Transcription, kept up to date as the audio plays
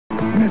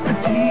Mr.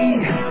 T,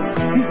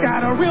 he's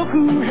got a real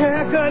cool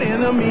haircut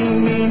and a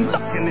mean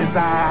look in his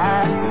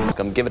eye.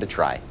 Come give it a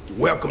try.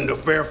 Welcome to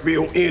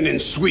Fairfield Inn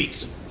and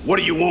Suites. What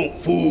do you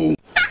want, fool?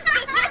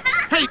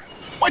 Hey,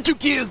 what you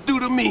kids do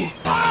to me?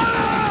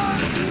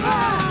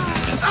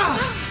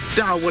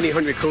 Dial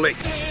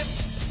 1-800-COLLECT.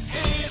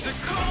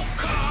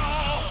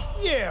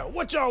 Yeah,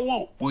 what y'all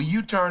want? Will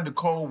you turn to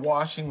cold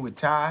washing with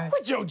Tide?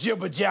 Quit your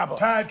jibber jabber.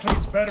 Tide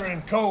cleans better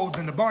in cold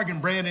than the bargain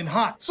brand in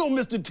hot. So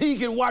Mr. T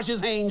can wash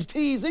his hands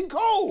tees in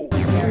cold.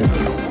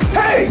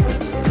 Hey!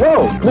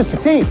 Whoa,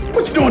 Mr. T.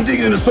 What you doing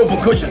digging in the sofa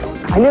cushion?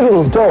 I need a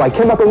little dough. I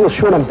came up a little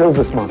short on bills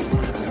this month.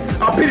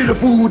 I pity the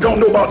fool who don't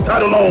know about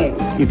title loan.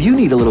 If you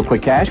need a little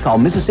quick cash, call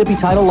Mississippi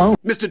Title Loan.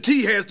 Mr.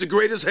 T has the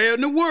greatest hair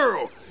in the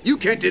world. You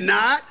can't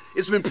deny it.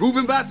 It's been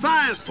proven by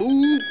science,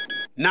 fool.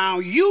 Now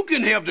you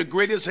can have the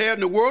greatest hair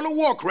in the world of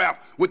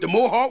Warcraft with the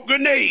Mohawk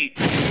grenade.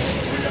 Yeah,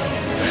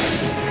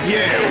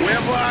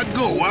 wherever I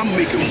go, I'm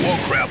making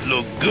Warcraft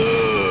look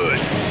good.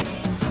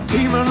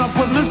 Teaming up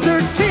with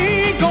Mr.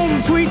 T,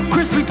 golden sweet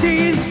crispy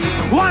teas.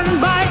 One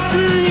bite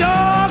and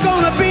you're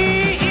gonna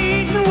be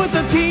eating with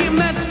a team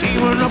that's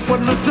teaming up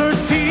with Mr.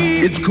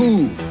 T. It's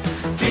cool.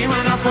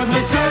 Teaming up with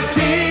Mr.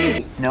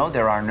 T. No,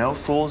 there are no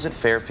fools at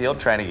Fairfield.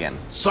 Try it again.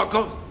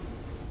 Sucker.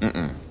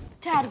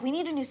 Dad, we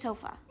need a new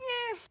sofa.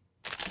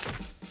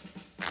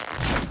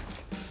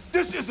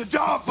 This is a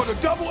job for the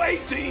double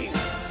 18.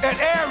 At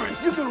Aaron's,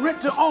 you can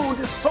rent to own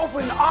this sofa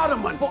and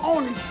ottoman for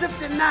only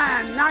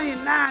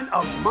 $59.99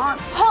 a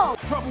month. Oh!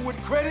 Trouble with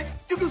credit?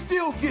 You can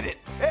still get it.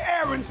 At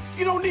Aaron's,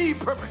 you don't need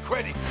perfect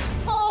credit.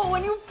 Oh, a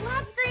new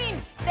flat screen.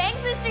 Thanks,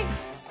 Mr.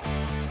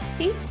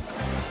 T.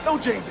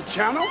 Don't change the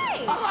channel.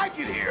 Hey. I like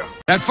it here.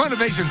 At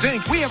Funnovations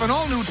Inc., we have an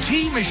all-new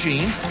tea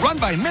machine run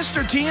by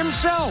Mr. T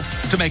himself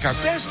to make our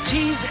best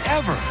teas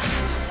ever.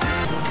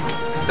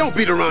 Don't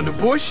beat around the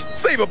bush.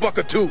 Save a buck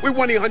or two with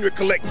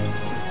 1-800-COLLECT.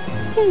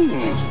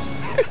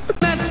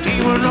 That's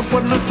teaming up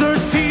with Mr.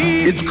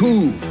 T. It's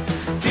cool.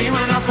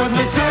 Teaming up with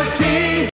Mr. T.